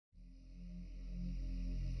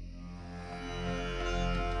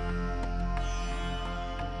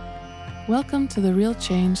Welcome to the Real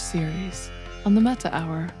Change series on the Meta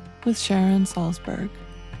Hour with Sharon Salzberg.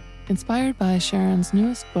 Inspired by Sharon's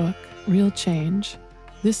newest book, Real Change,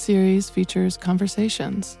 this series features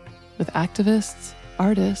conversations with activists,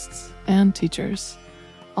 artists, and teachers,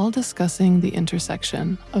 all discussing the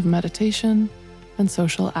intersection of meditation and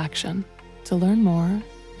social action. To learn more,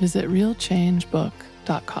 visit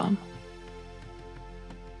realchangebook.com.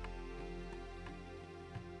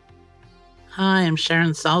 Hi, I'm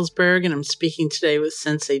Sharon Salzberg, and I'm speaking today with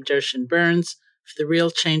Sensei Joshin Byrnes for the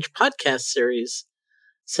Real Change podcast series.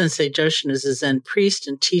 Sensei Joshin is a Zen priest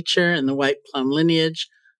and teacher in the White Plum lineage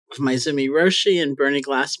of Maizumi Roshi and Bernie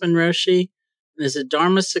Glassman Roshi, and is a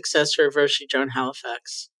Dharma successor of Roshi Joan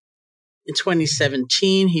Halifax. In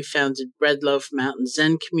 2017, he founded Breadloaf Mountain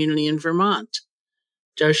Zen Community in Vermont.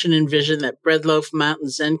 Joshin envisioned that Breadloaf Mountain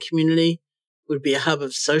Zen Community would be a hub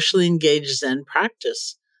of socially engaged Zen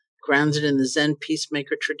practice, grounded in the Zen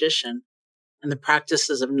peacemaker tradition and the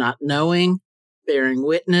practices of not knowing, bearing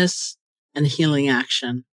witness, and healing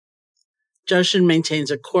action. Joshin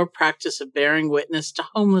maintains a core practice of bearing witness to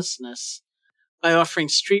homelessness by offering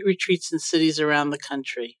street retreats in cities around the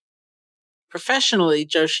country. Professionally,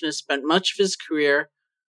 Joshin has spent much of his career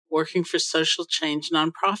working for social change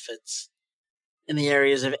nonprofits in the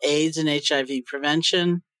areas of AIDS and HIV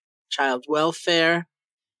prevention, child welfare,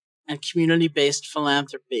 and community-based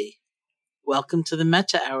philanthropy. Welcome to the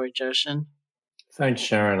Meta Hour, Joshin. Thanks,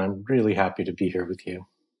 Sharon. I'm really happy to be here with you.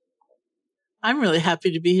 I'm really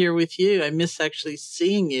happy to be here with you. I miss actually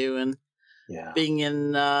seeing you and being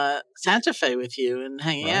in Santa Fe with you and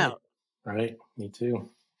hanging out. Right, me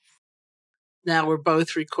too. Now we're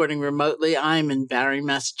both recording remotely. I'm in Barre,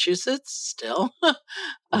 Massachusetts still.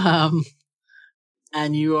 And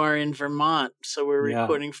you are in Vermont. So we're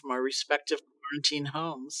recording from our respective quarantine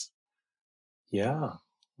homes. Yeah,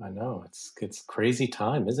 I know. It's crazy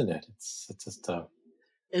time, isn't it? It's just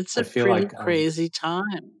it's a pretty crazy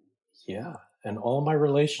time. Yeah. And all my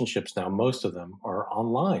relationships now, most of them are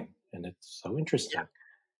online. And it's so interesting. Yeah.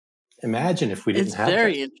 Imagine if we didn't have that. It's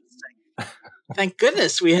very interesting. Thank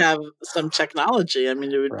goodness we have some technology. I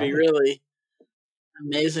mean, it would be really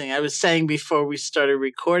amazing. I was saying before we started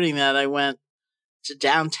recording that I went to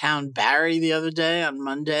downtown Barre the other day on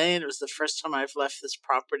Monday, and it was the first time I've left this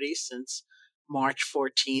property since March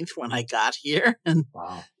 14th when I got here. And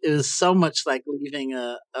It was so much like leaving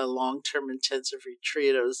a long-term intensive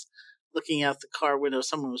retreat. I was looking out the car window.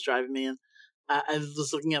 Someone was driving me, and I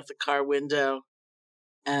was looking out the car window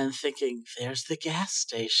and thinking, there's the gas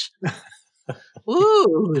station.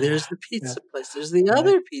 Ooh, there's the pizza place. There's the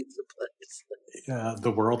other pizza place. Yeah,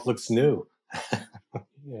 the world looks new.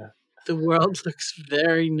 The world looks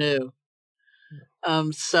very new.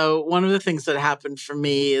 So one of the things that happened for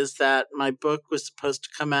me is that my book was supposed to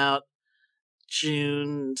come out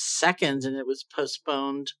June 2nd, and it was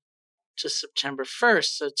postponed to September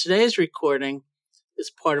 1st. So today's recording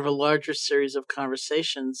is part of a larger series of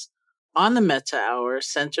conversations on the Meta Hour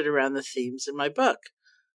centered around the themes in my book.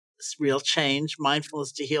 This Real Change,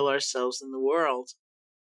 Mindfulness to Heal Ourselves and the World.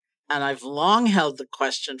 And I've long held the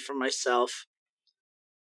question for myself,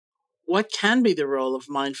 what can be the role of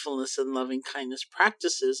mindfulness and loving kindness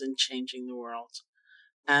practices in changing the world?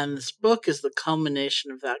 And this book is the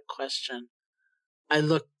culmination of that question. I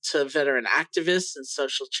look to veteran activists and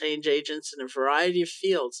social change agents in a variety of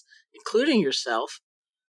fields, including yourself,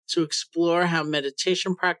 to explore how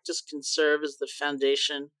meditation practice can serve as the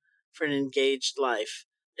foundation for an engaged life.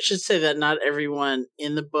 I should say that not everyone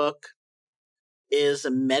in the book is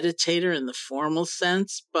a meditator in the formal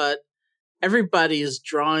sense, but everybody is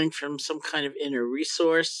drawing from some kind of inner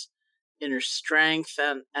resource, inner strength,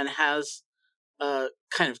 and has a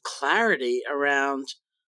kind of clarity around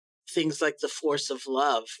things like the force of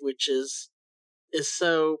love, which is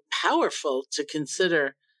so powerful to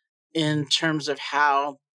consider in terms of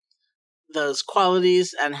how those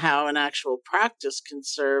qualities and how an actual practice can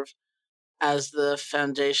serve as the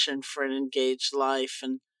foundation for an engaged life.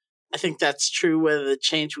 And I think that's true whether the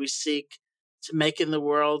change we seek to make in the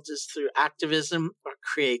world is through activism or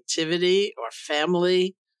creativity or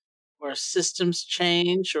family or systems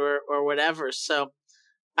change or whatever. So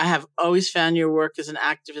I have always found your work as an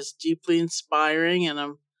activist deeply inspiring, and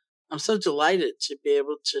I'm so delighted to be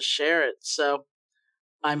able to share it. So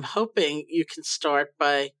I'm hoping you can start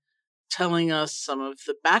by telling us some of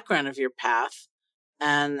the background of your path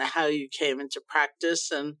and how you came into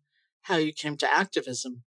practice and how you came to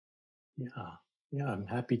activism. Yeah, I'm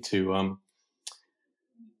happy to.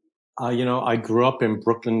 I grew up in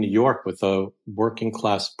Brooklyn, New York with a working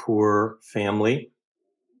class poor family,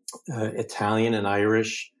 Italian and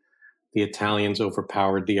Irish. the Italians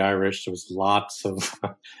overpowered the Irish. There was lots of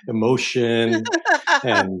emotion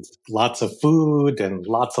and lots of food and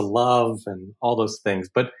lots of love and all those things.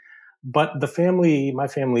 But my family,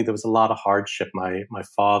 there was a lot of hardship. My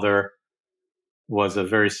father was a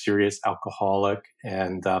very serious alcoholic,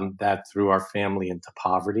 and that threw our family into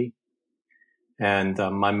poverty. And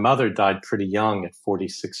my mother died pretty young at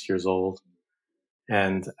 46 years old.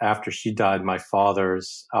 And after she died, my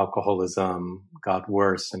father's alcoholism got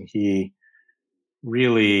worse, and he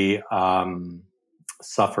really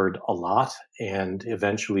suffered a lot and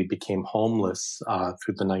eventually became homeless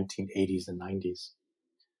through the 1980s and 90s.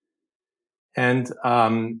 And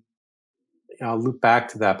I'll loop back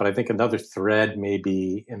to that, but I think another thread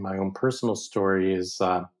maybe in my own personal story is,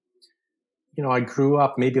 I grew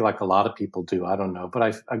up maybe like a lot of people do, I don't know,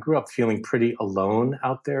 but I grew up feeling pretty alone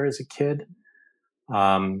out there as a kid.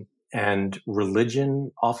 And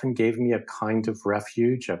religion often gave me a kind of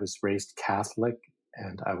refuge. I was raised Catholic,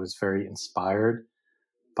 and I was very inspired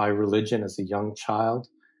by religion as a young child.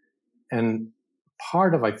 And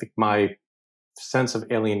part of, I think, my sense of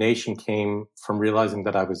alienation came from realizing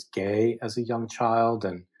that I was gay as a young child,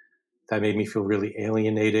 and that made me feel really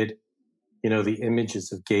alienated. The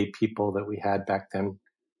images of gay people that we had back then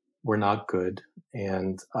were not good.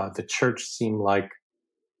 And the church seemed like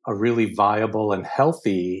a really viable and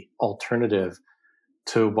healthy alternative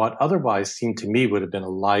to what otherwise seemed to me would have been a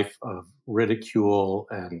life of ridicule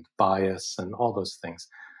and bias and all those things.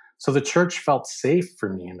 So the church felt safe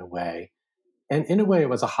for me in a way. And in a way, it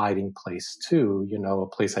was a hiding place too, a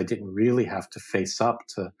place I didn't really have to face up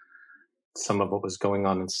to some of what was going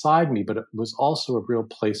on inside me, but it was also a real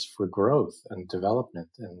place for growth and development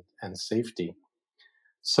and safety.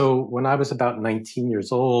 So when I was about 19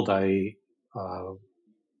 years old, I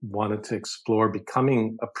wanted to explore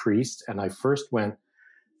becoming a priest. And I first went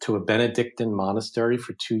to a Benedictine monastery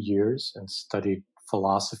for 2 years and studied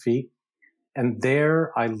philosophy. And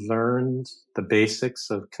there I learned the basics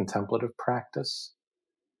of contemplative practice.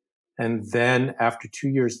 And then after 2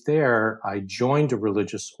 years there, I joined a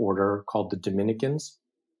religious order called the Dominicans.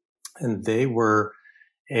 And they were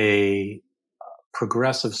a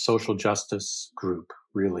progressive social justice group,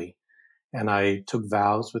 really. And I took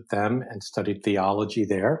vows with them and studied theology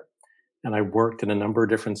there. And I worked in a number of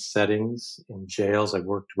different settings. In jails, I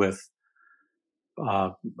worked with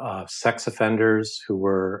sex offenders who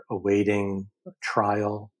were awaiting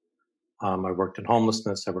trial. I worked in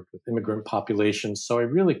homelessness. I worked with immigrant populations. So I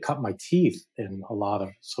really cut my teeth in a lot of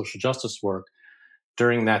social justice work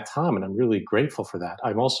during that time. And I'm really grateful for that.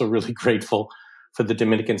 I'm also really grateful for the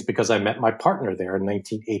Dominicans because I met my partner there in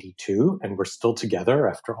 1982, and we're still together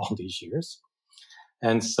after all these years.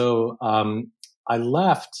 And so I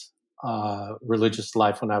left religious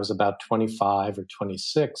life when I was about 25 or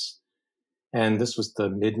 26. And this was the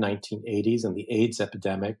mid 1980s, and the AIDS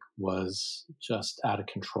epidemic was just out of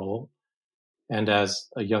control. And as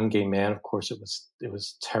a young gay man, of course, it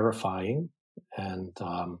was terrifying and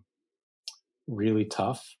really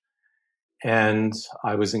tough. And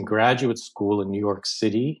I was in graduate school in New York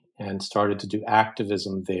City and started to do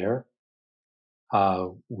activism there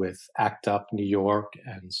with ACT UP New York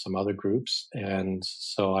and some other groups. And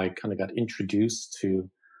so I kind of got introduced to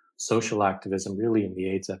social activism really in the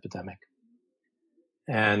AIDS epidemic.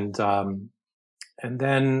 And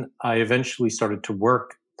then I eventually started to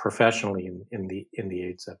work professionally in the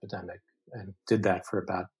AIDS epidemic, and did that for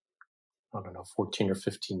about, 14 or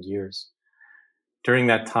 15 years. During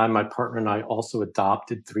that time, my partner and I also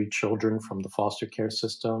adopted 3 children from the foster care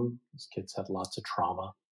system. These kids had lots of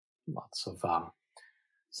trauma, lots of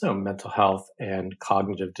mental health and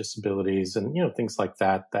cognitive disabilities, and things like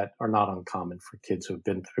that are not uncommon for kids who have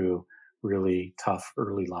been through really tough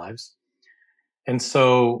early lives. And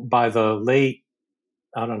so by the late,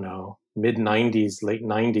 mid 90s, late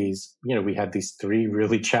 90s, we had these 3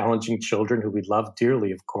 really challenging children who we loved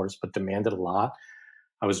dearly, of course, but demanded a lot.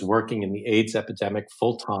 I was working in the AIDS epidemic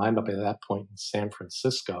full time up at that point in San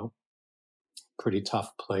Francisco, pretty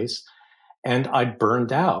tough place. And I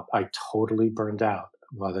burned out. I totally burned out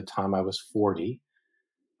by the time I was 40.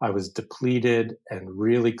 I was depleted and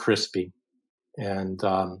really crispy. And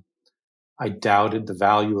I doubted the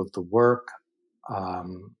value of the work.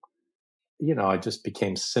 I just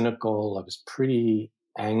became cynical. I was pretty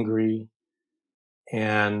angry.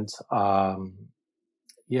 And I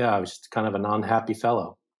was just kind of an unhappy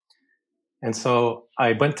fellow. And so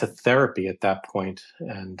I went to therapy at that point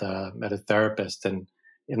and met a therapist. And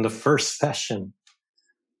in the first session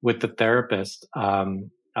with the therapist, I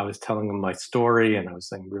was telling him my story, and I was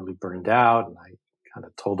saying really burned out. And I kind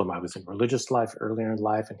of told him I was in religious life earlier in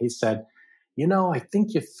life. And he said, I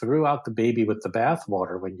think you threw out the baby with the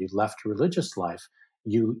bathwater when you left religious life.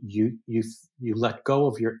 You let go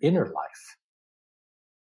of your inner life.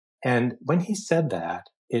 And when he said that,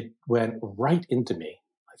 it went right into me.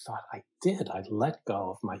 I thought, I did. I let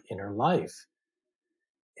go of my inner life.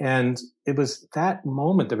 And it was that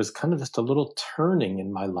moment, there was kind of just a little turning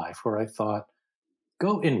in my life where I thought,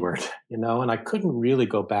 go inward, and I couldn't really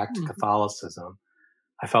go back to Catholicism.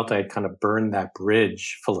 I felt I had kind of burned that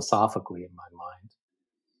bridge philosophically in my mind.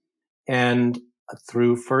 And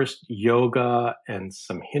through first yoga and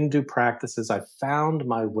some Hindu practices, I found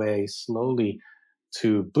my way slowly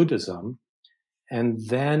to Buddhism, and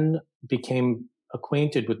then became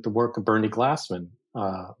acquainted with the work of Bernie Glassman,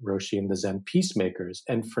 Roshi and the Zen Peacemakers.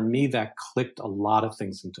 And for me, that clicked a lot of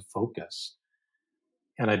things into focus.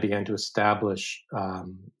 And I began to establish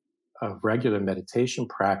a regular meditation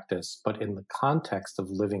practice, but in the context of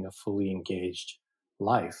living a fully engaged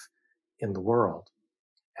life in the world.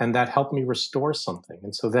 And that helped me restore something.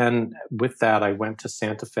 And so then with that, I went to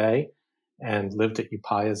Santa Fe and lived at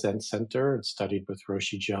Upaya Zen Center and studied with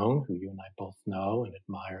Roshi Joan, who you and I both know and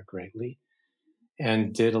admire greatly,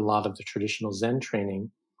 and did a lot of the traditional Zen training,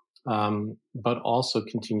 but also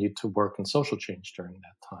continued to work in social change during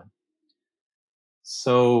that time.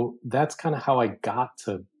 So that's kind of how I got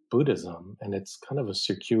to Buddhism, and it's kind of a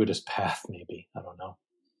circuitous path, maybe. I don't know.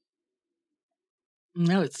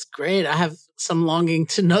 No, it's great. I have some longing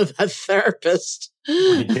to know that therapist.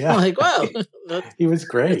 Yeah. I'm like, wow, he was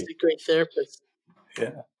great. That's a great therapist.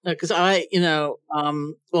 Yeah. Because our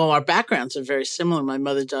backgrounds are very similar. My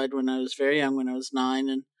mother died when I was very young, when I was 9,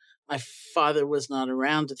 and my father was not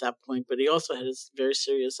around at that point, but he also had a very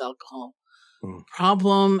serious alcohol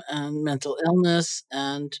problem and mental illness.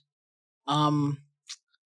 And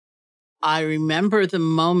I remember the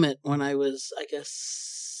moment when I was, I guess,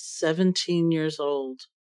 17 years old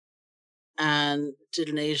and did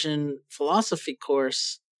an Asian philosophy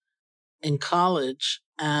course in college.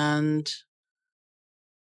 And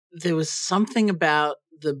there was something about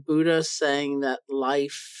the Buddha saying that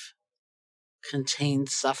life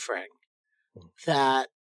contains suffering that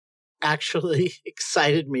actually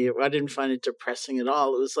excited me. I didn't find it depressing at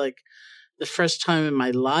all. It was like the first time in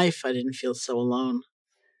my life I didn't feel so alone.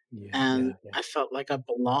 And I felt like I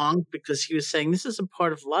belonged, because he was saying, this is a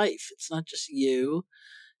part of life. It's not just you.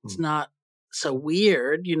 It's not so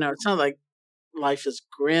weird. It's not like life is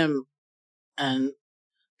grim and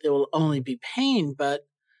there will only be pain, but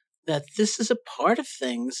that this is a part of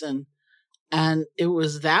things. And it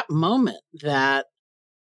was that moment that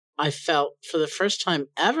I felt for the first time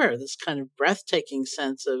ever this kind of breathtaking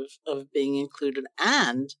sense of being included.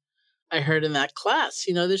 And I heard in that class,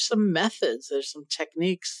 there's some methods, there's some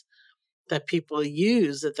techniques that people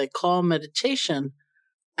use that they call meditation.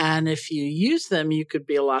 And if you use them, you could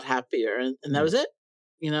be a lot happier. And that was it,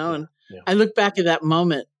 and I look back at that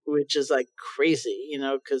moment, which is like crazy,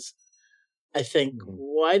 because I think,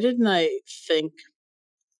 why didn't I think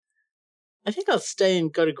I'll stay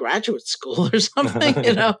and go to graduate school or something,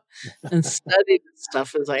 and study this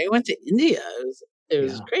stuff. It was like, I went to India. It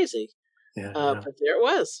was crazy. But there it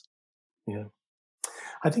was. Yeah.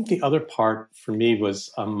 I think the other part for me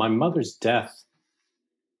was my mother's death.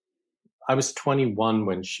 I was 21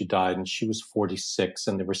 when she died, and she was 46,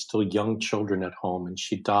 and there were still young children at home, and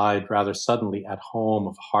she died rather suddenly at home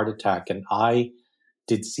of a heart attack, and I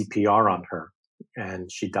did CPR on her,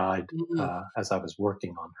 and she died as I was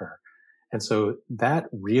working on her. And so that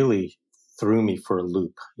really threw me for a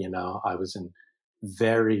loop. I was in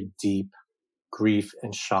very deep grief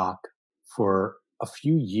and shock for a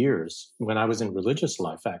few years when I was in religious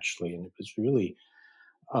life, actually. And it was really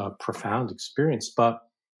a profound experience,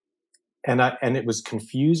 and it was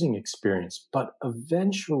confusing experience, but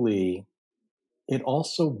eventually it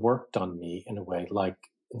also worked on me in a way, like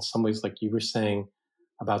in some ways, like you were saying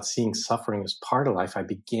about seeing suffering as part of life. I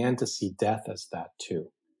began to see death as that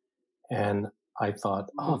too. And I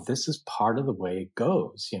thought, oh, this is part of the way it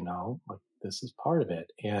goes, like this is part of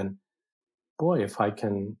it. And boy, if I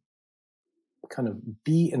can kind of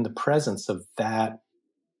be in the presence of that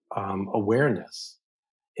awareness,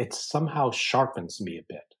 it somehow sharpens me a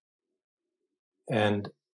bit. And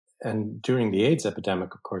during the AIDS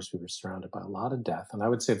epidemic, of course, we were surrounded by a lot of death. And I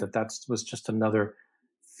would say that was just another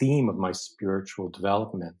theme of my spiritual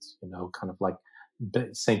development, kind of like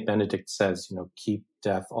Saint Benedict says, keep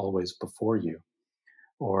death always before you.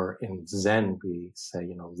 Or in Zen, we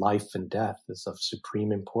say, life and death is of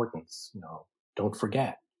supreme importance. Don't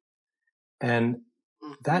forget. And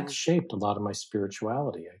that shaped a lot of my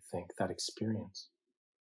spirituality, I think, that experience.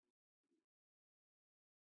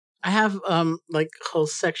 I have like whole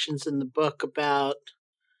sections in the book about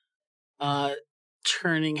uh,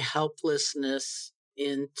 turning helplessness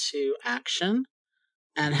into action,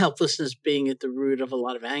 and helplessness being at the root of a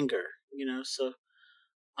lot of anger, so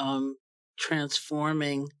um,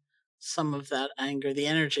 transforming some of that anger, the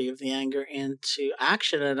energy of the anger, into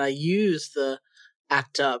action. And I use the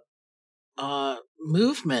ACT UP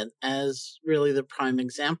movement as really the prime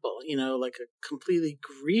example, like a completely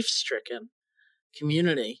grief stricken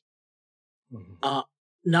community. Mm-hmm.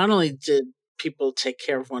 Not only did people take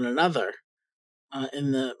care of one another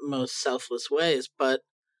in the most selfless ways, but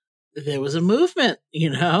there was a movement,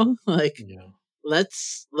 like Yeah.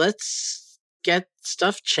 let's get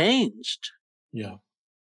stuff changed. Yeah.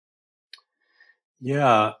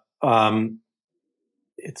 Yeah.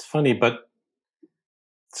 It's funny, but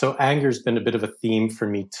so anger's been a bit of a theme for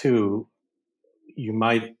me too. You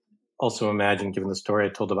might also imagine, given the story I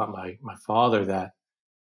told about my father, that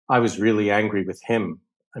I was really angry with him.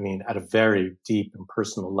 I mean, at a very deep and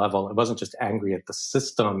personal level. It wasn't just angry at the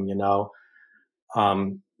system,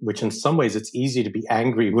 which in some ways it's easy to be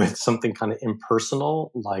angry with something kind of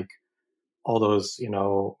impersonal, like all those,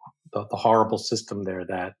 the horrible system there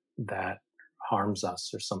that harms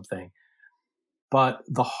us or something. But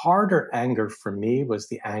the harder anger for me was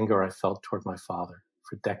the anger I felt toward my father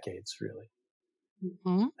for decades, really.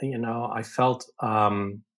 Mm-hmm. I felt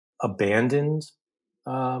abandoned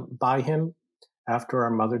by him after our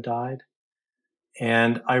mother died.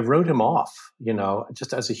 And I wrote him off,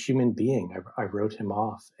 just as a human being. I wrote him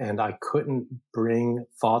off. And I couldn't bring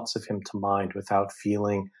thoughts of him to mind without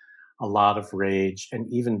feeling a lot of rage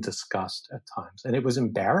and even disgust at times. And it was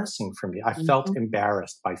embarrassing for me. I felt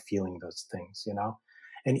embarrassed by feeling those things,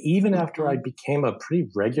 And even after I became a pretty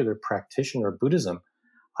regular practitioner of Buddhism,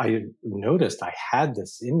 I noticed I had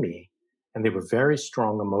this in me, and they were very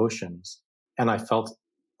strong emotions. And I felt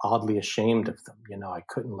oddly ashamed of them. I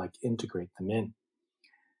couldn't integrate them in.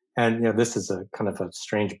 And this is a kind of a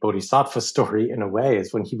strange bodhisattva story in a way.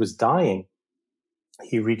 Is when he was dying,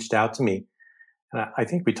 he reached out to me, and I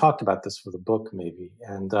think we talked about this for the book maybe.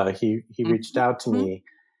 And he reached out to me,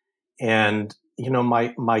 and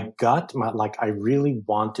my gut, I really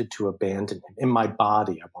wanted to abandon him. In my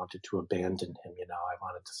body, I wanted to abandon him. I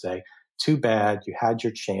wanted to say, "Too bad, you had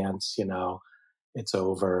your chance. It's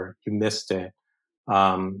over. You missed it."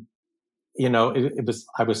 I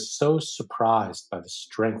was so surprised by the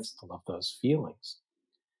strength of those feelings,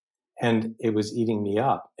 and it was eating me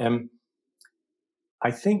up. And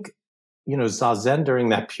I think, Zazen during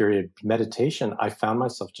that period, meditation, I found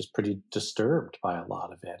myself just pretty disturbed by a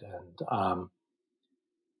lot of it.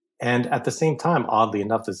 And at the same time, oddly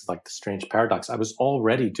enough, this is like the strange paradox. I was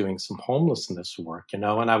already doing some homelessness work, and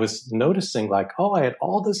I was noticing I had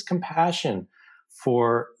all this compassion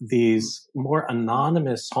for these more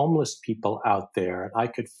anonymous homeless people out there. And I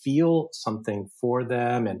could feel something for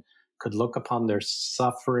them and could look upon their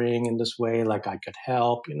suffering in this way, like I could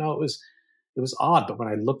help. It was odd. But when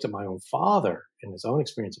I looked at my own father and his own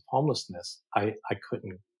experience of homelessness, I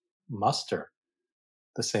couldn't muster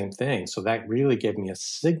the same thing. So that really gave me a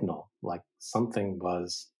signal, like something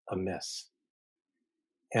was amiss.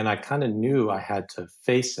 And I kind of knew I had to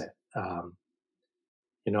face it.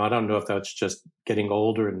 I don't know if that's just getting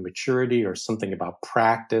older and maturity or something about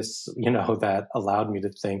practice, that allowed me to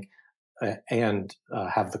think and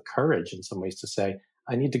have the courage in some ways to say,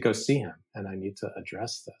 I need to go see him and I need to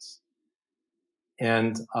address this.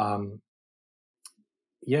 And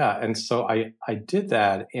and so I did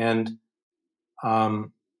that. And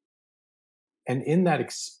in that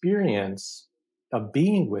experience of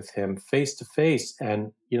being with him face to face,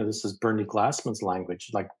 and, this is Bernie Glassman's language,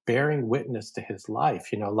 like bearing witness to his life,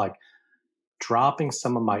 like dropping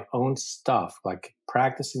some of my own stuff, like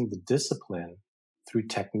practicing the discipline through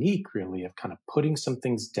technique, really, of kind of putting some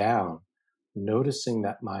things down, noticing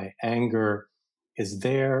that my anger is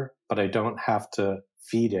there, but I don't have to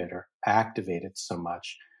feed it or activate it so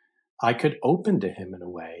much. I could open to him in a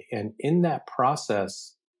way. And in that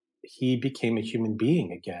process, he became a human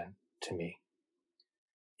being again to me.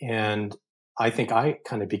 And I think I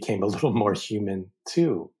kind of became a little more human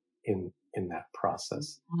too in that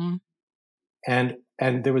process. Mm-hmm.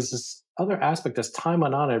 And there was this other aspect. As time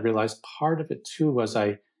went on, I realized part of it too was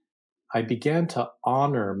I began to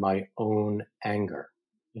honor my own anger.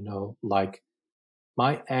 Like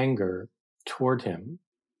my anger toward him,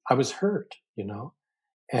 I was hurt,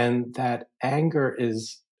 and that anger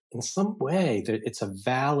is in some way that it's a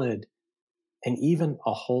valid and even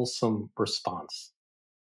a wholesome response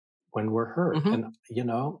when we're hurt. Mm-hmm. And,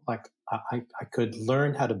 I could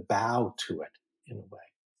learn how to bow to it in a way.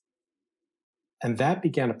 And that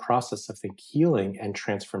began a process, I think, healing and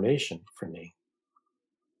transformation for me.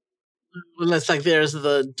 Well, it's like there's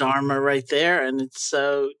the Dharma right there, and it's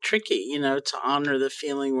so tricky, to honor the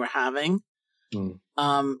feeling we're having, Mm.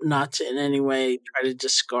 not to in any way try to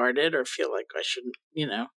discard it or feel like I shouldn't,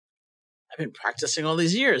 I've been practicing all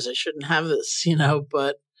these years, I shouldn't have this,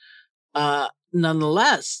 but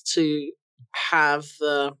nonetheless, to have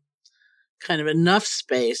the kind of enough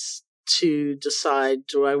space to decide,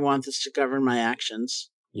 do I want this to govern my actions?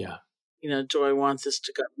 Yeah. Do I want this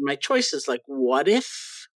to govern my choices? Like, what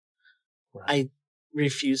if Right. I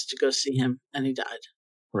refused to go see him and he died?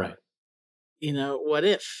 Right. What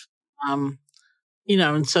if? And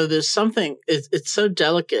so there's something, it's so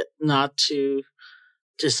delicate not to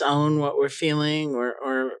disown what we're feeling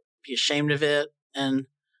or be ashamed of it, and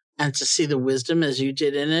to see the wisdom as you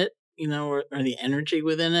did in it, or the energy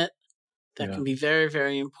within it. That can be very,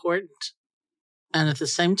 very important. And at the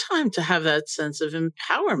same time, to have that sense of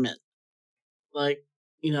empowerment. Like,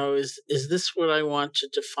 is this what I want to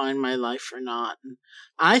define my life or not? And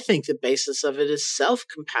I think the basis of it is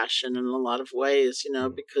self-compassion in a lot of ways,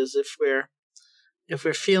 because if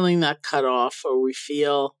we're feeling that cut off, or we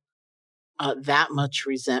feel that much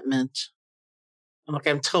resentment, like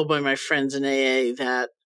I'm told by my friends in AA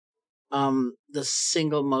that the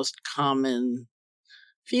single most common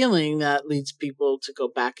feeling that leads people to go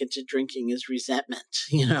back into drinking is resentment.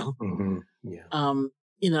 Mm-hmm. Yeah.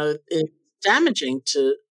 It's damaging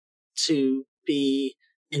to be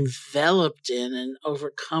enveloped in and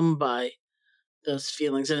overcome by those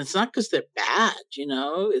feelings, and it's not because they're bad.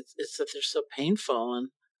 It's that they're so painful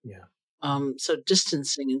and so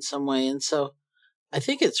distancing in some way. And so I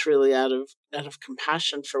think it's really out of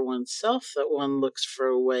compassion for oneself that one looks for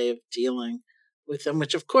a way of dealing with them,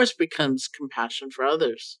 which of course becomes compassion for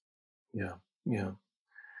others. Yeah.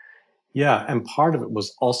 And part of it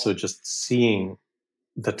was also just seeing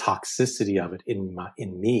the toxicity of it in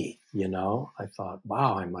me. I thought,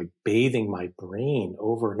 wow, I'm like bathing my brain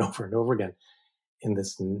over and over and over again in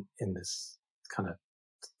this kind of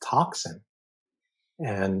toxin.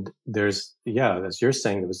 And there's, as you're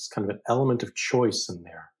saying, there was kind of an element of choice in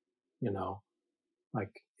there.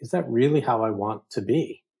 Like, is that really how I want to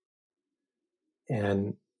be?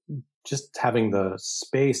 And just having the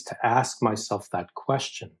space to ask myself that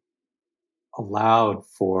question allowed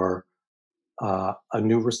for a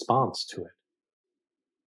new response to it.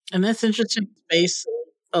 And that's interesting. Space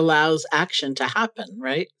allows action to happen,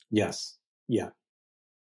 right? Yes. Yeah.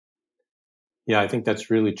 I think that's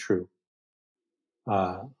really true.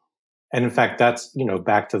 And in fact, that's,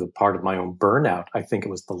 back to the part of my own burnout. I think it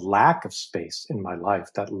was the lack of space in my life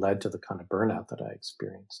that led to the kind of burnout that I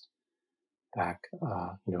experienced back,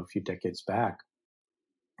 a few decades back.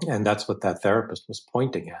 And that's what that therapist was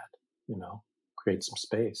pointing at, create some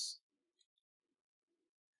space.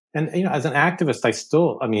 And, as an activist,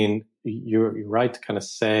 you're right to kind of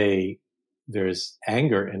say there's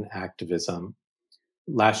anger in activism.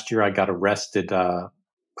 Last year, I got arrested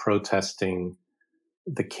protesting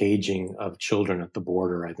the caging of children at the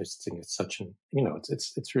border. I just think it's such an,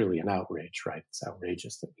 it's really an outrage, right? It's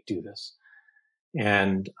outrageous that we do this.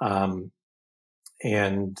 And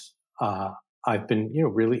I've been,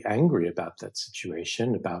 really angry about that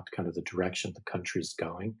situation, about kind of the direction the country's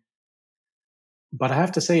going. But I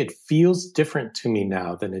have to say, it feels different to me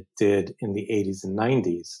now than it did in the 80s and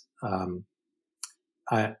 90s.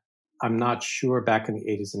 I'm not sure back in the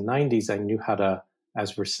 80s and 90s, I knew how to,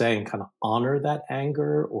 as we're saying, kind of honor that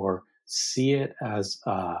anger or see it as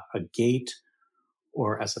a gate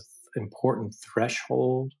or as an important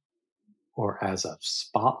threshold or as a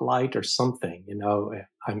spotlight or something.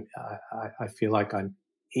 I feel like I'm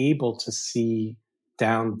able to see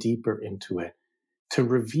down deeper into it to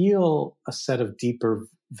reveal a set of deeper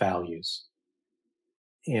values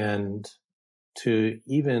and to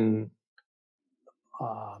even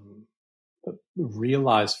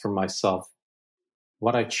realize for myself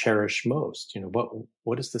what I cherish most.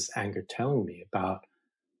 What is this anger telling me about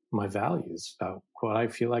my values, about what I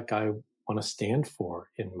feel like I want to stand for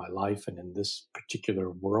in my life and in this particular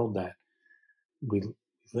world that we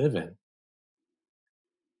live in.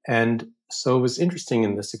 And so it was interesting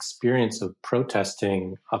in this experience of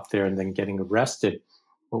protesting up there and then getting arrested.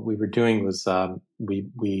 What we were doing was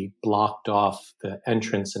we blocked off the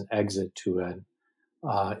entrance and exit to an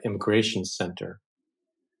immigration center.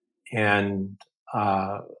 And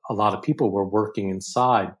a lot of people were working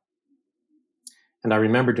inside. And I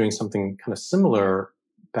remember doing something kind of similar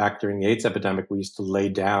back during the AIDS epidemic. We used to lay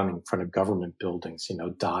down in front of government buildings,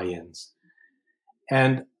 die-ins.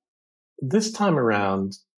 And this time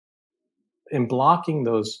around, in blocking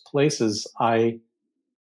those places, I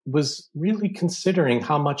was really considering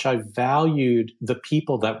how much I valued the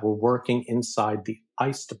people that were working inside the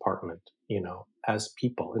ICE department, as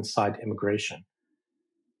people inside immigration,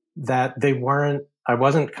 that I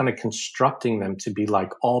wasn't kind of constructing them to be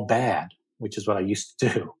like all bad, which is what I used to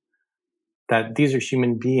do. That these are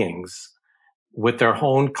human beings with their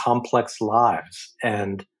own complex lives,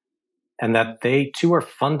 and that they too are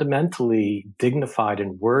fundamentally dignified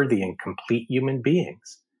and worthy and complete human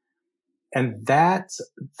beings. And that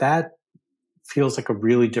feels like a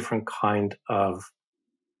really different kind of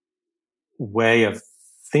way of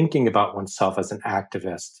thinking about oneself as an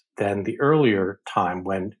activist than the earlier time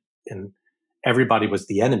when everybody was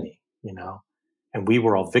the enemy, and we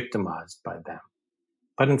were all victimized by them.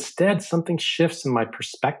 But instead, something shifts in my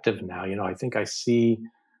perspective now. I think I see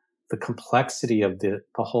the complexity of the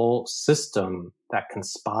whole system that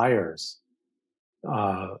conspires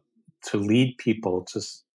to lead people to,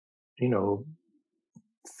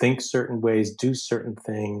 think certain ways, do certain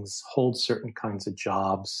things, hold certain kinds of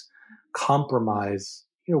jobs, compromise.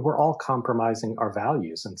 We're all compromising our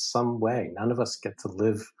values in some way. None of us get to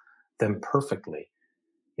live them perfectly,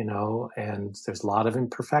 and there's a lot of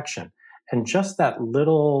imperfection. And just that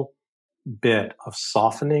little bit of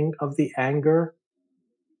softening of the anger,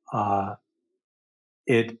 the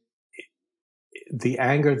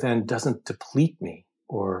anger then doesn't deplete me,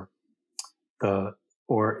 or I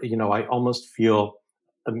almost feel,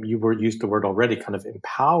 you used the word already, kind of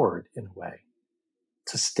empowered in a way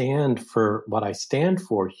to stand for what I stand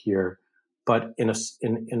for here, but in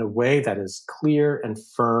a way that is clear and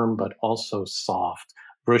firm, but also soft.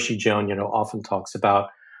 Roshi Joan, often talks about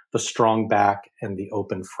the strong back and the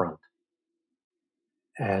open front.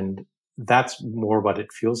 And that's more what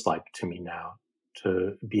it feels like to me now,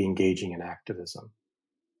 to be engaging in activism.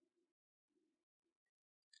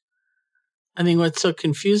 I think what's so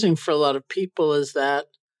confusing for a lot of people is that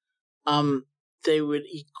they would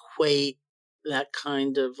equate that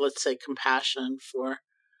kind of, let's say, compassion for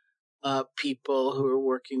people who are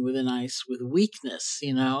working within ICE with weakness,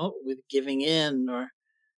 with giving in, or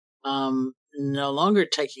no longer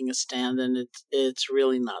taking a stand. And it's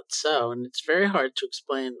really not so. And it's very hard to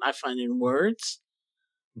explain, I find, in words.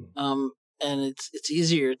 And it's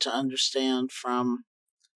easier to understand from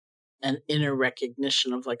an inner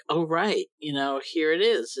recognition of like, oh, right, here it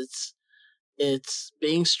is. It's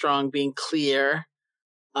being strong, being clear,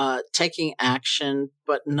 taking action,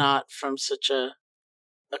 but not from such a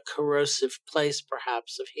corrosive place,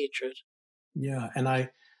 perhaps, of hatred. Yeah. And I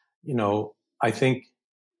think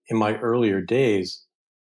in my earlier days,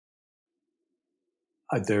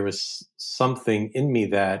 there was something in me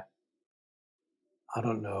that, I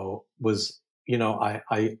don't know, was,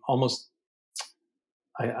 I almost,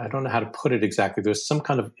 I don't know how to put it exactly. There's some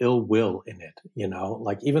kind of ill will in it,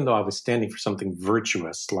 like even though I was standing for something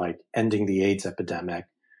virtuous, like ending the AIDS epidemic,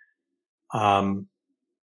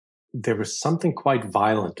 there was something quite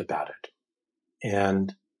violent about it.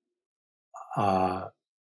 And,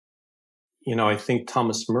 I think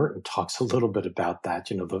Thomas Merton talks a little bit about that,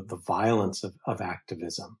 the violence of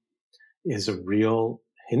activism is a real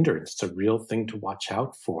hindrance. It's a real thing to watch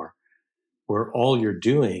out for, where all you're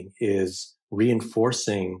doing is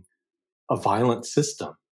reinforcing a violent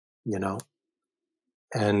system,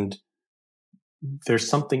 and there's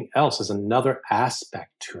something else, there's another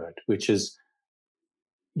aspect to it, which is,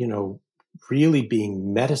 really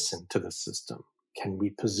being medicine to the system. Can we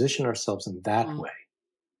position ourselves in that way,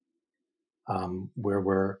 where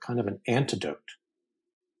we're kind of an antidote?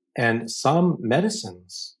 And some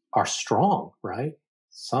medicines are strong, right?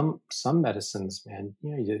 Some medicines, man,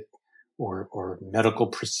 or medical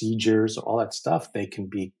procedures, all that stuff, they can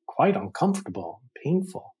be quite uncomfortable,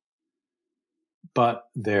 painful, but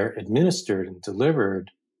they're administered and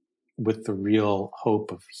delivered with the real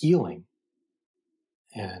hope of healing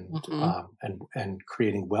and and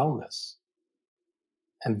creating wellness.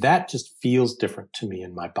 And that just feels different to me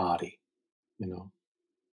in my body,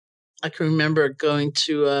 I can remember going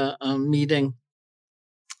to a meeting.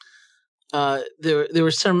 There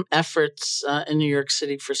were some efforts in New York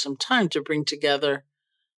City for some time to bring together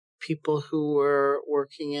people who were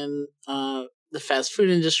working in the fast food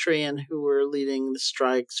industry and who were leading the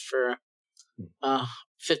strikes for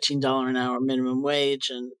 $15 an hour minimum wage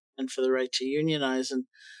and for the right to unionize. And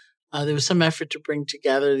there was some effort to bring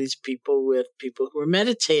together these people with people who were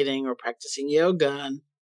meditating or practicing yoga. And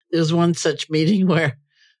there was one such meeting where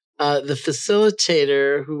the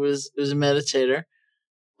facilitator, who was a meditator,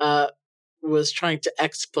 was trying to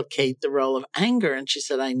explicate the role of anger. And she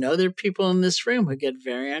said, I know there are people in this room who get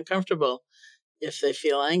very uncomfortable if they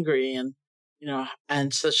feel angry. And,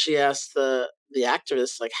 and so she asked the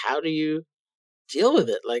activists, like, how do you deal with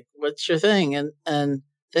it? Like, what's your thing? And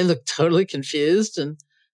they looked totally confused. And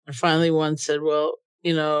finally one said, well,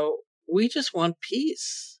 we just want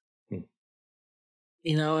peace, Hmm.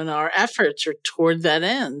 and our efforts are toward that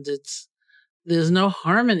end. There's no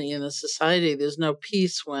harmony in the society. There's no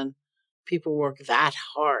peace when people work that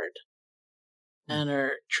hard and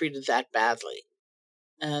are treated that badly.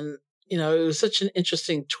 And, it was such an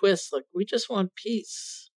interesting twist. Like, we just want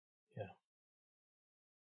peace. Yeah.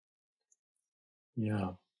 Yeah.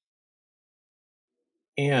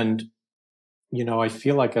 And, I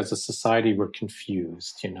feel like as a society, we're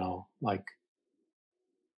confused, like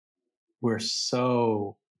we're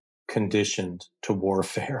so conditioned to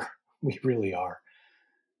warfare. We really are.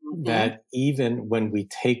 Mm-hmm. That even when we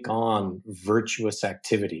take on virtuous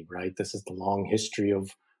activity, right? This is the long history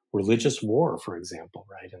of religious war, for example,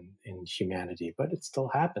 right? In humanity, but it still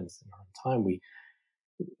happens in our time. We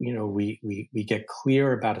get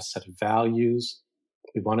clear about a set of values.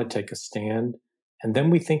 We want to take a stand. And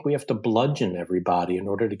then we think we have to bludgeon everybody in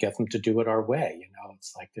order to get them to do it our way.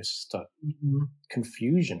 It's like there's just a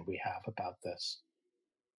confusion we have about this.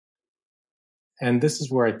 And this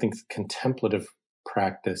is where I think the contemplative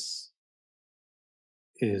practice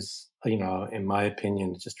is, in my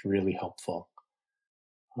opinion, just really helpful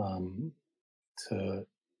to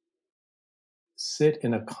sit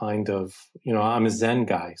in a kind of, I'm a Zen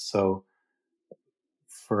guy. So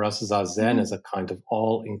for us, Zazen is a kind of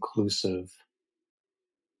all-inclusive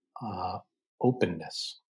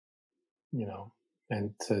openness,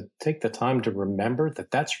 and to take the time to remember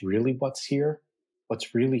that that's really what's here.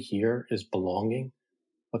 What's really here is belonging.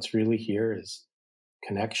 What's really here is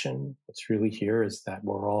connection. What's really here is that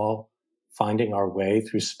we're all finding our way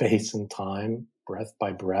through space and time, breath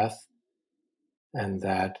by breath, and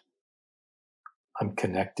that I'm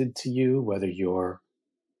connected to you, whether you're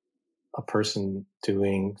a person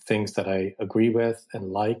doing things that I agree with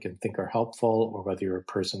and like and think are helpful, or whether you're a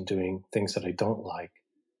person doing things that I don't like.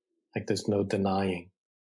 Like there's no denying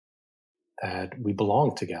that we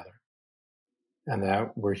belong together and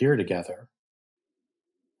that we're here together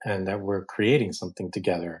and that we're creating something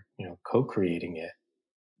together, co-creating it,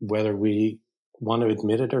 whether we want to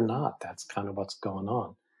admit it or not. That's kind of what's going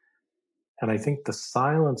on. And I think the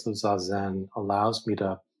silence of Zazen allows me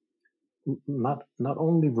to not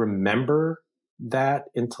only remember that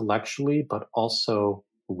intellectually, but also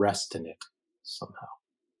rest in it somehow.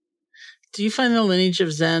 Do you find the lineage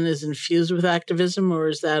of Zen is infused with activism, or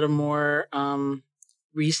is that a more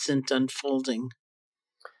recent unfolding?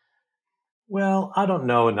 Well, I don't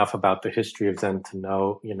know enough about the history of Zen to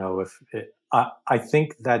know, if it, I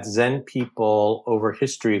think that Zen people over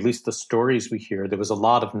history, at least the stories we hear, there was a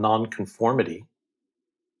lot of nonconformity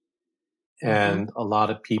and a lot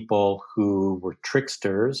of people who were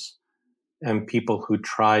tricksters and people who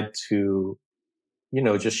tried to,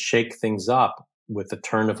 just shake things up with a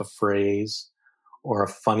turn of a phrase or a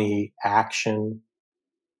funny action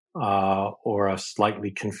or a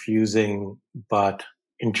slightly confusing but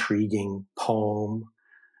intriguing poem.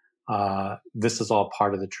 This is all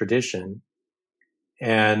part of the tradition.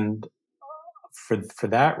 And for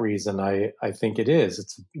that reason, I think it is.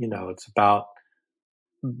 It's about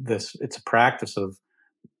this. It's a practice of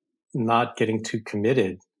not getting too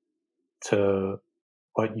committed to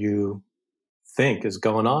what you think is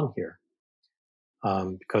going on here,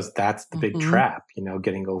 because that's the big trap.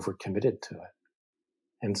 Getting overcommitted to it.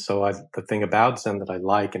 And so the thing about Zen that I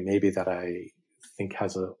like, and maybe that I think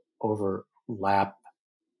has a overlap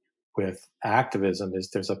with activism,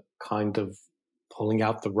 is there's a kind of pulling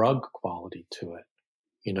out the rug quality to it.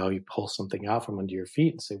 You pull something out from under your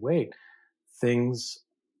feet and say, wait, things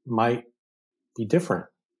might be different.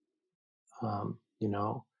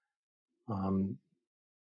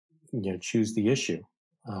 Choose the issue.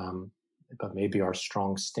 But maybe our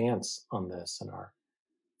strong stance on this and our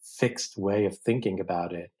fixed way of thinking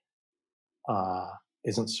about it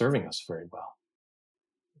isn't serving us very well,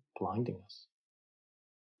 blinding us.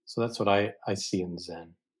 So that's what I see in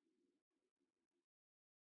Zen.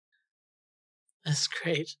 That's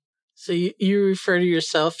great. So you refer to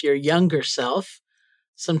yourself, your younger self,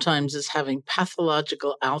 sometimes as having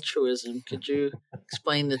pathological altruism. Could you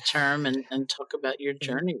explain the term and talk about your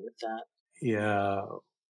journey with that? Yeah.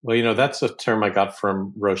 Well, that's a term I got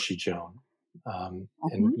from Roshi Joan.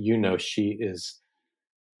 And, she is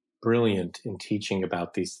brilliant in teaching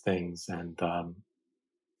about these things. And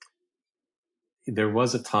there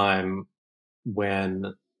was a time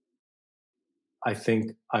when I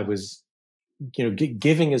think I was,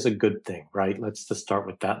 giving is a good thing, right? Let's just start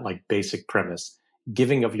with that, like basic premise.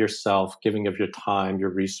 Giving of yourself, giving of your time,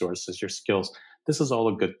 your resources, your skills. This is all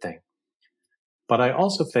a good thing. But I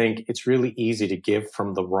also think it's really easy to give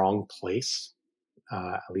from the wrong place.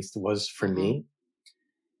 At least it was for me.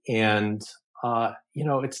 And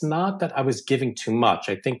it's not that I was giving too much.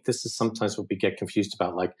 I think this is sometimes what we get confused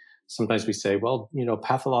about. Like sometimes we say, well,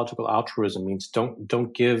 pathological altruism means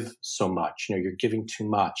don't give so much. You're giving too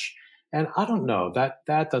much. And I don't know, that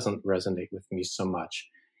doesn't resonate with me so much.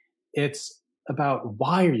 It's about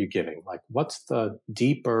why are you giving? Like, what's the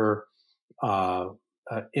deeper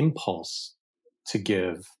impulse to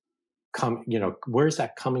give? Where's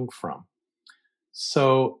that coming from?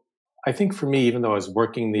 So I think for me, even though I was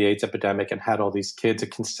working in the AIDS epidemic and had all these kids,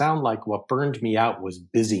 it can sound like what burned me out was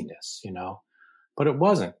busyness, but it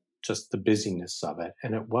wasn't just the busyness of it.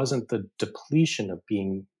 And it wasn't the depletion of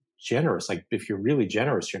being generous. Like if you're really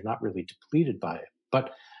generous, you're not really depleted by it.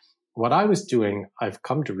 But what I was doing, I've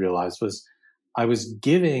come to realize, was I was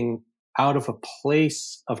giving out of a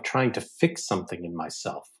place of trying to fix something in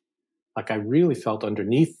myself. Like I really felt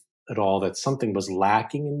underneath it all that something was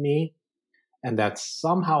lacking in me and that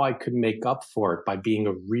somehow I could make up for it by being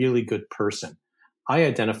a really good person. I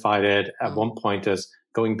identified it at one point as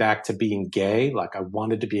going back to being gay. Like I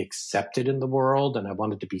wanted to be accepted in the world and I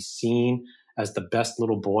wanted to be seen as the best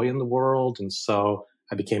little boy in the world. And so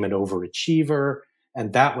I became an overachiever.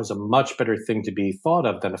 And that was a much better thing to be thought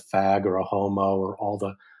of than a fag or a homo or all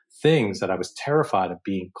the things that I was terrified of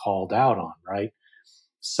being called out on, right?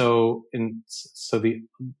 So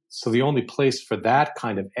the only place for that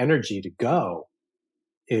kind of energy to go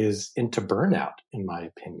is into burnout, in my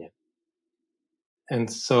opinion.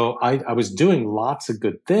 And so I was doing lots of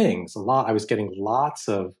good things. I was getting lots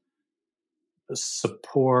of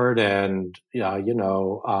support and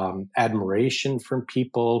admiration from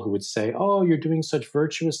people who would say, "Oh, you're doing such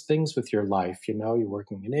virtuous things with your life. You're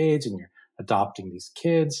working in AIDS and you're adopting these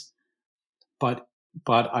kids." But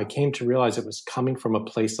I came to realize it was coming from a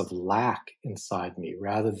place of lack inside me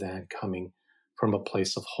rather than coming from a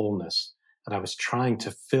place of wholeness. And I was trying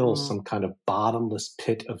to fill some kind of bottomless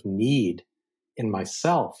pit of need in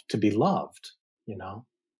myself to be loved,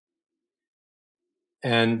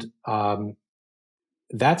 And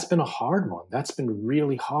that's been a hard one. That's been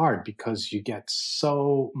really hard because you get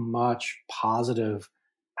so much positive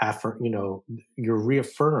effort. You're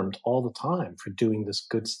reaffirmed all the time for doing this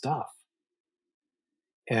good stuff.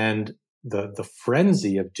 And the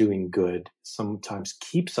frenzy of doing good sometimes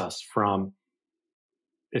keeps us from,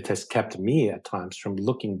 it has kept me at times from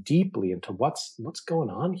looking deeply into what's going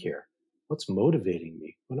on here. What's motivating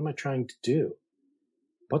me? What am I trying to do?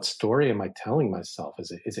 What story am I telling myself?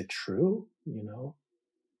 Is it true?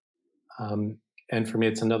 And for me,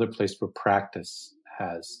 it's another place where practice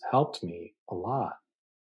has helped me a lot.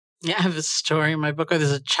 Yeah, I have a story in my book, or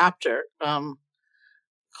there's a chapter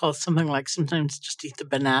called something like "Sometimes Just Eat the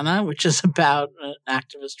Banana," which is about an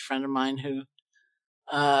activist friend of mine who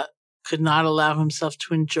could not allow himself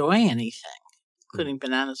to enjoy anything, including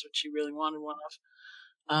bananas, which he really wanted one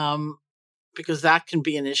of, because that can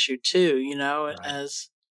be an issue too, Right.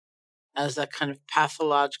 as that kind of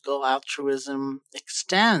pathological altruism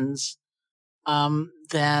extends,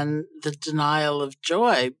 then the denial of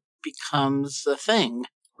joy becomes a thing.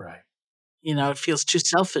 Right. It feels too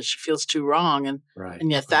selfish, it feels too wrong, and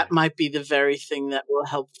yet that might be the very thing that will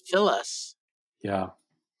help fill us. Yeah.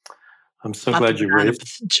 I'm so glad you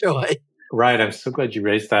raised joy. Right. I'm so glad you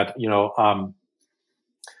raised that.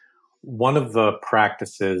 One of the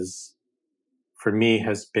practices for me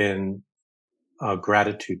has been a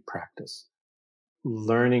gratitude practice,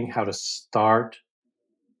 learning how to start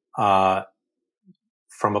from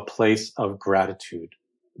a place of gratitude,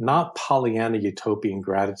 not Pollyanna utopian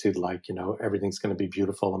gratitude, like, everything's going to be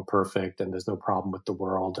beautiful and perfect and there's no problem with the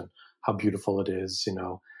world and how beautiful it is,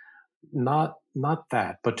 not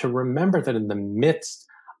that, but to remember that in the midst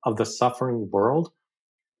of the suffering world,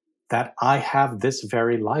 that I have this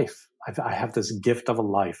very life. I have this gift of a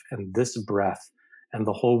life and this breath and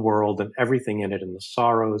the whole world and everything in it and the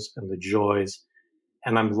sorrows and the joys.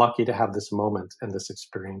 And I'm lucky to have this moment and this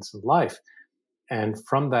experience in life. And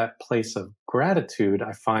from that place of gratitude,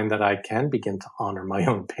 I find that I can begin to honor my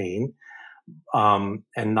own pain and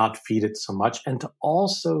not feed it so much, and to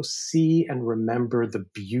also see and remember the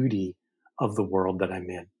beauty of the world that I'm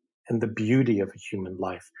in and the beauty of a human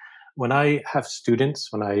life. When I have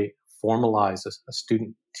students, when I formalize a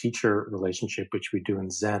student-teacher relationship, which we do in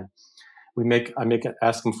Zen, I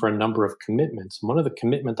ask them for a number of commitments. One of the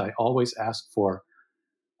commitments I always ask for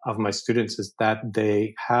of my students is that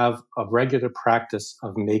they have a regular practice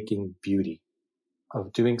of making beauty,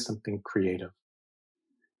 of doing something creative.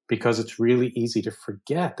 Because it's really easy to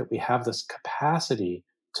forget that we have this capacity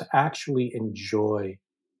to actually enjoy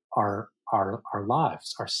our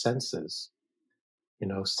lives, our senses.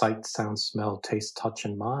 Sight, sound, smell, taste, touch,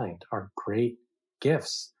 and mind are great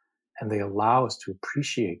gifts. and they allow us to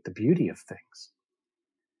appreciate the beauty of things.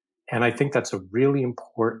 And I think that's a really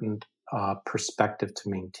important perspective to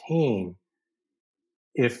maintain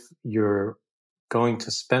if you're going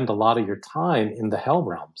to spend a lot of your time in the hell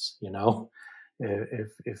realms, if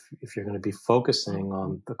you're going to be focusing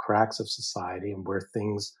on the cracks of society and where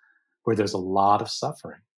there's a lot of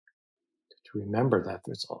suffering, to remember that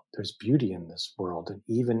there's beauty in this world, and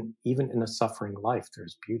even in a suffering life,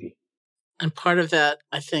 there's beauty. And part of that,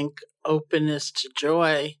 I think, openness to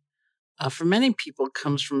joy for many people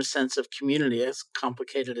comes from a sense of community, as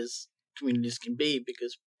complicated as communities can be,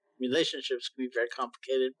 because relationships can be very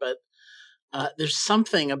complicated. But there's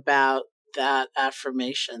something about that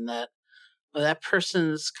affirmation that that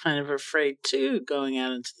person's kind of afraid too going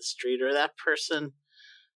out into the street, or that person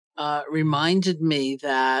reminded me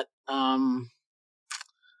that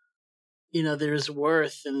there's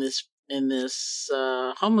worth in this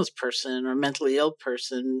homeless person or mentally ill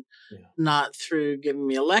person, not through giving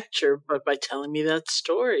me a lecture, but by telling me that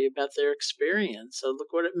story about their experience. So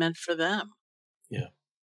look what it meant for them.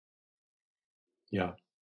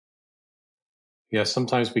 Yeah,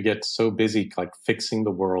 sometimes we get so busy like fixing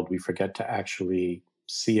the world, we forget to actually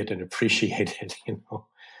see it and appreciate it,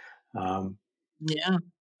 Yeah.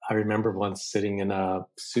 I remember once sitting in a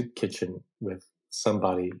soup kitchen with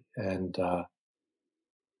somebody, and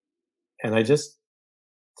I just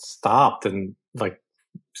stopped and like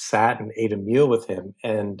sat and ate a meal with him.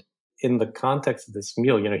 And in the context of this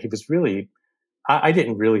meal, he was really, I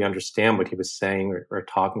didn't really understand what he was saying or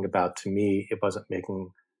talking about. To me, it wasn't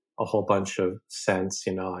making a whole bunch of sense.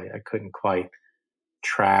 I couldn't quite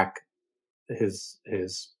track his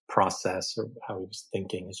process or how he was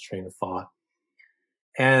thinking, his train of thought.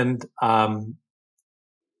 And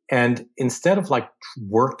instead of like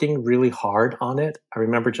working really hard on it, I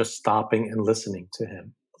remember just stopping and listening to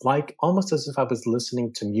him, like almost as if I was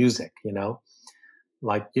listening to music,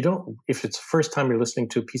 like if it's the first time you're listening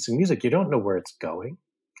to a piece of music, you don't know where it's going.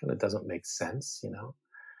 Kind of doesn't make sense,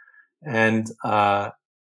 and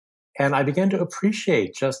I began to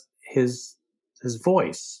appreciate just his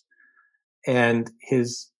voice and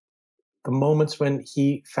the moments when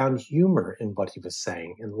he found humor in what he was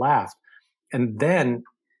saying and laughed. And then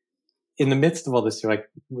in the midst of all this, it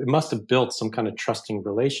must have built some kind of trusting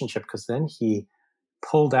relationship, because then he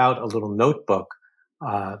pulled out a little notebook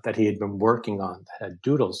that he had been working on that had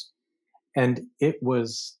doodles. And it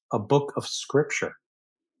was a book of scripture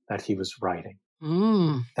that he was writing,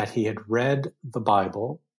 that he had read the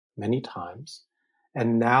Bible many times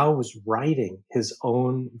and now was writing his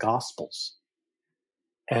own gospels.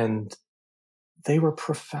 And they were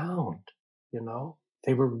profound,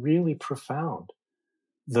 they were really profound.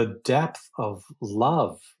 The depth of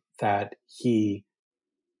love that he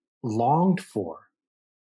longed for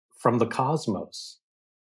from the cosmos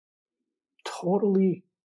totally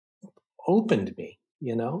opened me,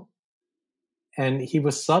 and he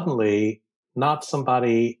was suddenly not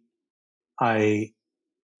somebody I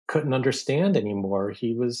couldn't understand anymore.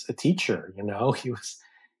 He was a teacher,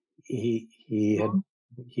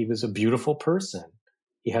 he was a beautiful person.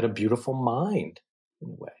 He had a beautiful mind in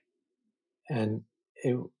a way. And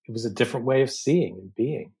it was a different way of seeing and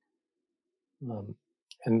being.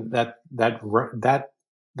 And that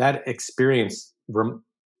experience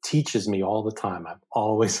teaches me all the time. I'm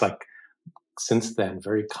always since then,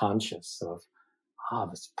 very conscious of,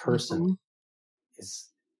 this person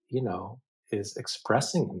is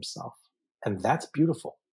expressing himself. And that's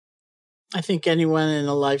beautiful. I think anyone in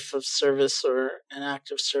a life of service or an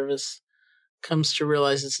act of service comes to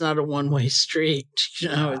realize it's not a one-way street.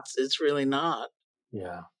 It's really not.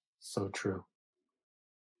 Yeah, so true.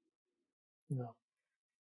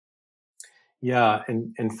 Yeah,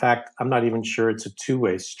 and in fact, I'm not even sure it's a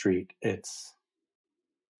two-way street. It's,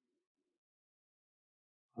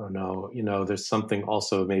 I don't know, there's something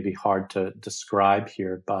also maybe hard to describe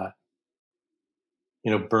here, but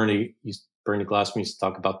Bernie Glassman used to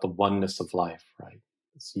talk about the oneness of life, right?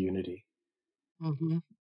 It's unity. Mm-hmm.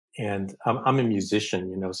 And I'm a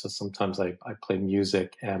musician, so sometimes I play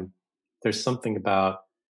music, and there's something about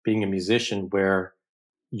being a musician where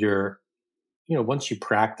you're, once you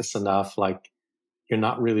practice enough, you're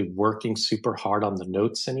not really working super hard on the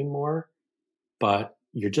notes anymore, but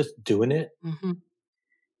you're just doing it. Mm-hmm.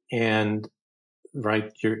 And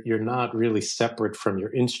right, you're not really separate from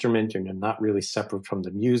your instrument, and you're not really separate from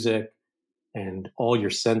the music, and all your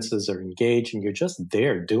senses are engaged, and you're just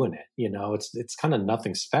there doing it. It's kind of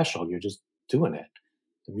nothing special. You're just doing it,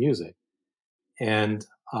 the music. And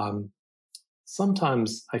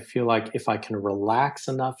sometimes I feel like if I can relax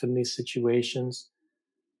enough in these situations,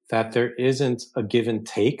 that there isn't a give and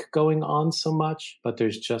take going on so much, but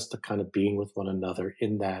there's just a kind of being with one another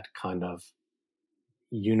in that kind of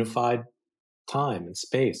unified time and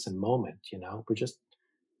space and moment. We're just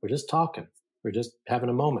talking. We're just having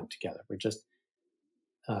a moment together. We're just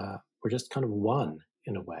kind of one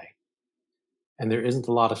in a way. And there isn't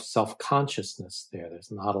a lot of self-consciousness there.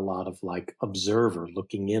 There's not a lot of like observer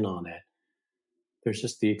looking in on it. There's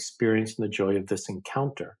just the experience and the joy of this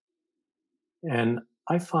encounter. And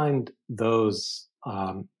I find those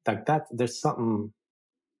like that. There's something,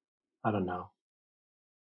 I don't know.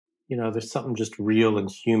 There's something just real and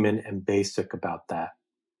human and basic about that.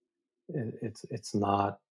 It's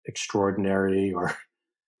not extraordinary, or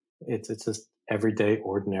it's just everyday,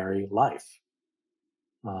 ordinary life,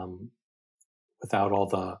 without all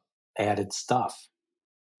the added stuff.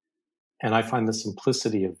 And I find the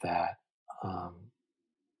simplicity of that,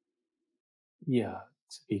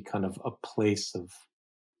 to be kind of a place of,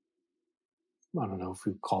 I don't know if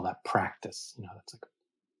we call that practice.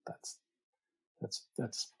 That's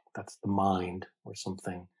the mind or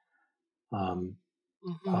something,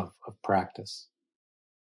 of practice.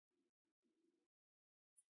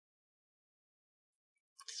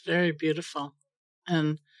 It's very beautiful.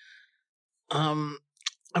 And I'm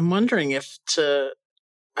wondering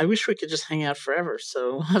I wish we could just hang out forever,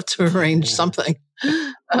 so we'll have to arrange something.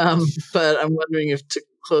 But I'm wondering if, to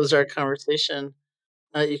close our conversation,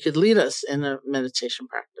 you could lead us in a meditation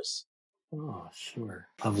practice. Oh, sure.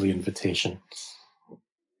 Lovely invitation.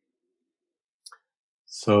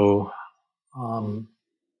 So,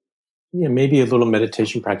 maybe a little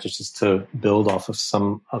meditation practice just to build off of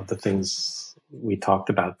some of the things we talked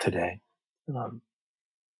about today.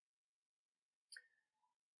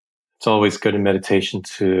 It's always good in meditation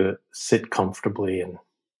to sit comfortably and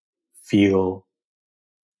feel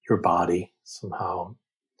your body somehow.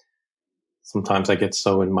 Sometimes I get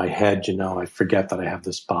so in my head, I forget that I have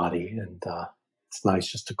this body, and it's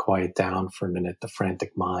nice just to quiet down for a minute, the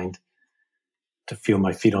frantic mind, to feel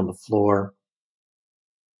my feet on the floor,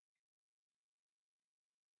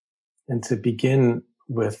 and to begin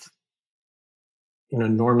with,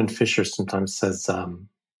 Norman Fisher sometimes says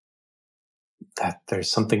that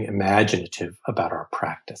there's something imaginative about our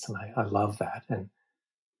practice, and I love that. And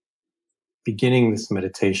beginning this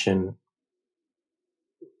meditation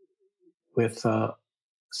with a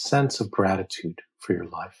sense of gratitude for your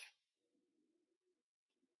life,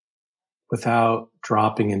 without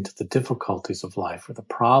dropping into the difficulties of life or the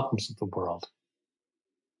problems of the world,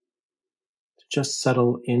 to just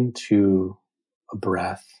settle into a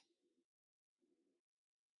breath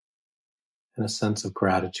and a sense of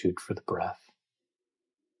gratitude for the breath.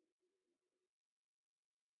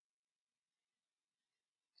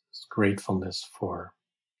 This gratefulness for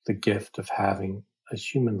the gift of having a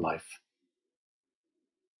human life.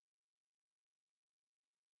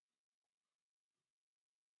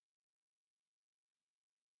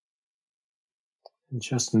 And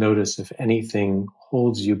just notice if anything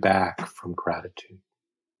holds you back from gratitude.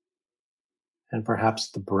 And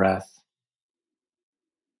perhaps the breath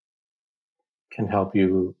can help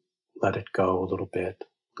you let it go a little bit,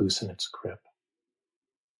 loosen its grip.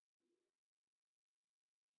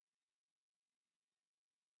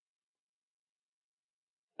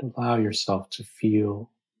 And allow yourself to feel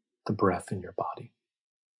the breath in your body.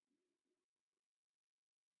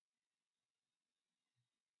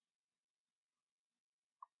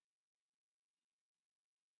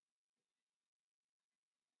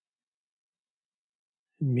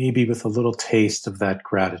 And maybe with a little taste of that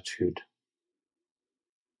gratitude,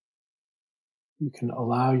 you can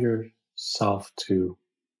allow yourself to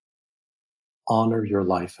honor your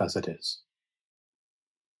life as it is.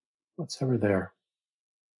 What's ever there.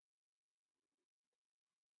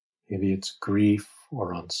 Maybe it's grief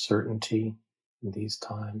or uncertainty in these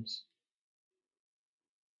times,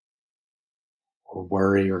 or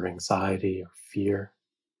worry or anxiety or fear,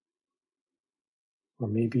 or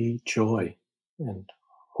maybe joy and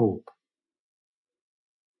hope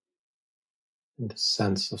and a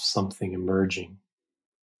sense of something emerging.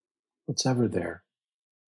 What's ever there,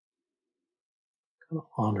 kind of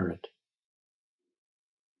honor it,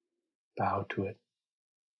 bow to it,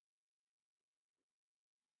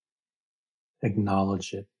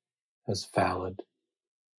 acknowledge it as valid,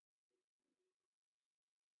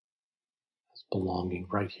 as belonging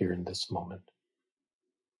right here in this moment.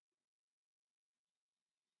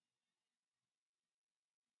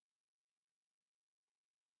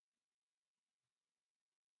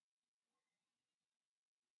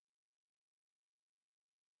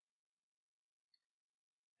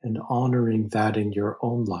 And honoring that in your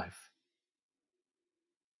own life.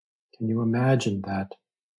 Can you imagine that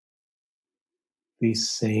these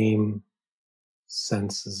same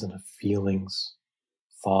senses and feelings,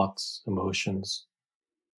 thoughts, emotions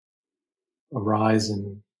arise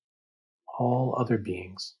in all other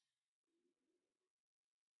beings,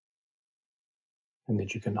 and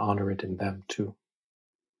that you can honor it in them too.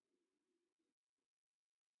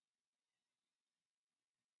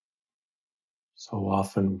 So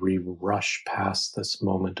often we rush past this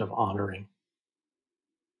moment of honoring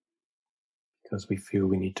because we feel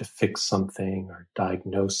we need to fix something or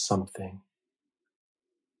diagnose something.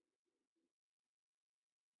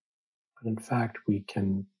 But in fact, we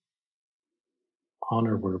can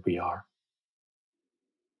honor where we are,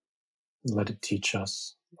 let it teach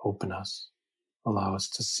us, open us, allow us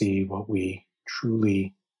to see what we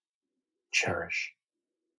truly cherish,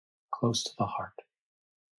 close to the heart.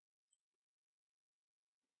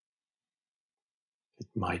 It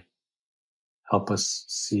might help us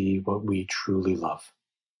see what we truly love.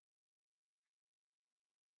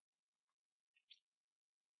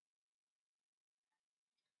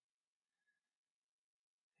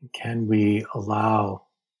 And can we allow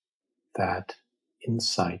that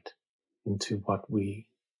insight into what we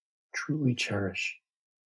truly cherish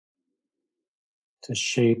to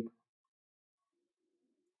shape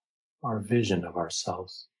our vision of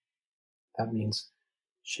ourselves? That means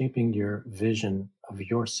shaping your vision of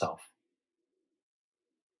yourself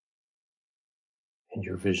and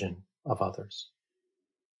your vision of others.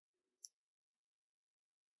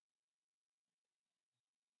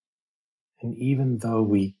 And even though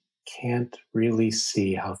we can't really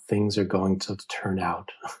see how things are going to turn out,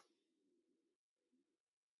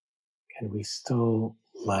 can we still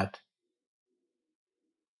let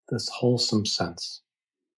this wholesome sense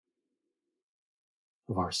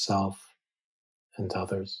of ourself and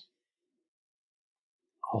others,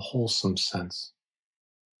 a wholesome sense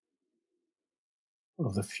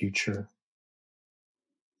of the future,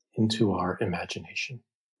 into our imagination?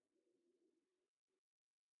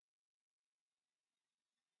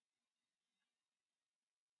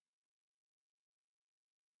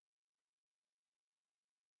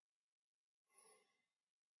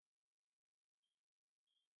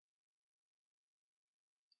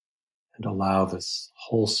 And allow this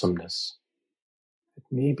wholesomeness that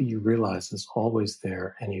maybe you realize is always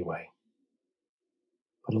there anyway,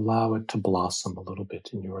 but allow it to blossom a little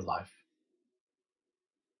bit in your life.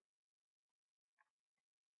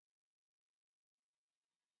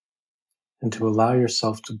 And to allow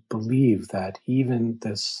yourself to believe that even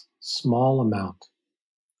this small amount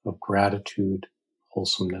of gratitude,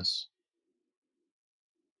 wholesomeness,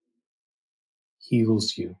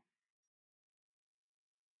 heals you,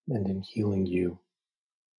 and in healing you,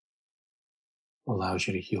 allows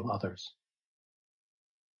you to heal others.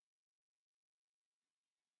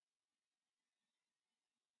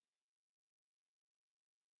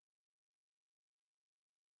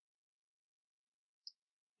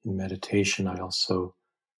 In meditation, I also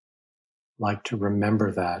like to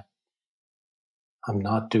remember that I'm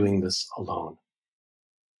not doing this alone.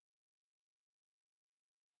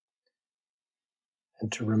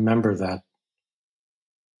 And to remember that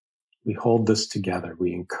we hold this together,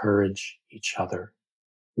 we encourage each other,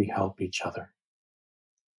 we help each other.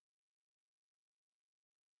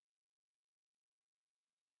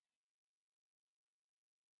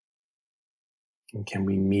 And can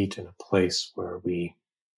we meet in a place where we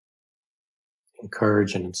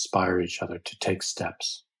encourage and inspire each other to take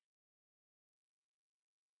steps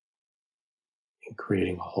in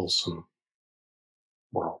creating a wholesome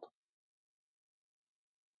world?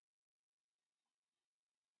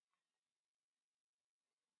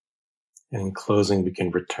 And in closing, we can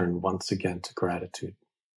return once again to gratitude.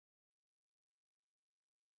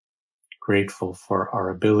 Grateful for our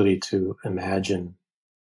ability to imagine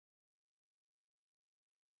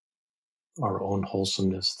our own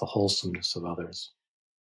wholesomeness, the wholesomeness of others,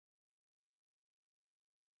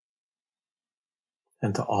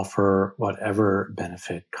 and to offer whatever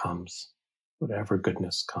benefit comes, whatever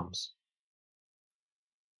goodness comes,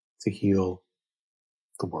 to heal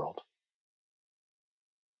the world.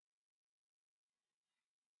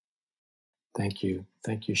 Thank you.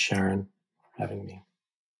 Thank you, Sharon, for having me.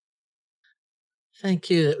 Thank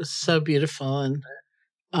you. It was so beautiful. And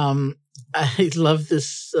I love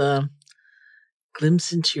this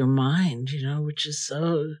glimpse into your mind, which is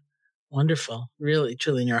so wonderful, really,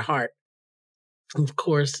 truly in your heart. Of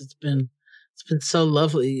course, it's been so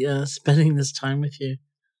lovely spending this time with you.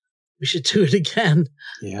 We should do it again.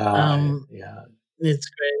 Yeah. It's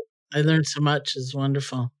great. I learned so much. It's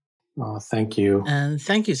wonderful. Oh, thank you. And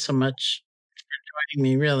thank you so much for joining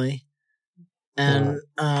me, really. And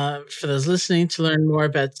for those listening, to learn more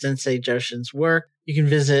about Sensei Joshin's work, You can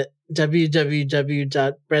visit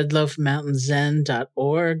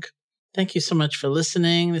www.breadloafmountainzen.org. Thank you so much for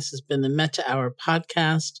listening. This has been the Metta Hour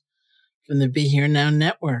podcast from the Be Here Now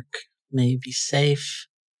Network. May you be safe.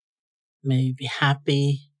 May you be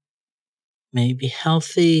happy. May you be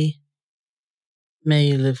healthy. May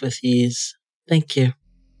you live with ease. Thank you.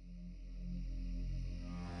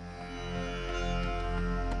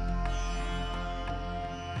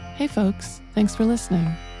 Hey folks, thanks for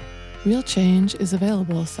listening. Real Change is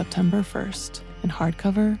available September 1st in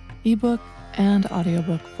hardcover, ebook, and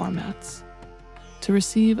audiobook formats. To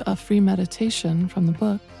receive a free meditation from the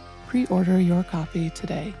book, pre-order your copy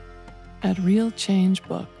today at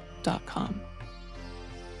realchangebook.com.